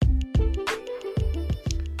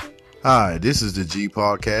Hi, this is the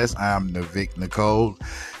Gpodcast. I'm Navik Nicole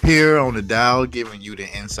here on the dial, giving you the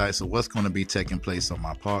insights of what's going to be taking place on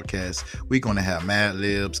my podcast. We're going to have Mad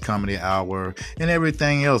Libs, Comedy Hour, and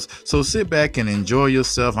everything else. So sit back and enjoy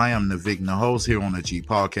yourself. I am Navik, the host here on the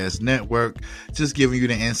Gpodcast Network, just giving you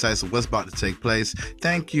the insights of what's about to take place.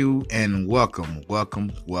 Thank you and welcome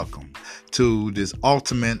to this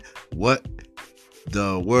ultimate What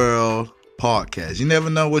the World podcast. You never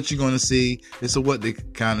know what you're going to see. It's a what the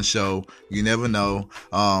kind of show. You never know.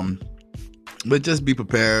 But just be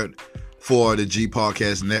prepared for the G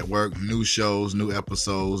Podcast Network. New shows, new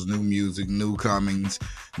episodes, new music, new comings,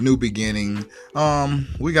 new beginning.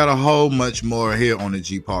 We got a whole much more here on the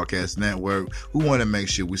G Podcast Network. We want to make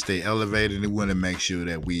sure we stay elevated. We want to make sure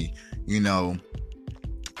that we,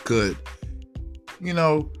 could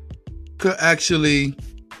actually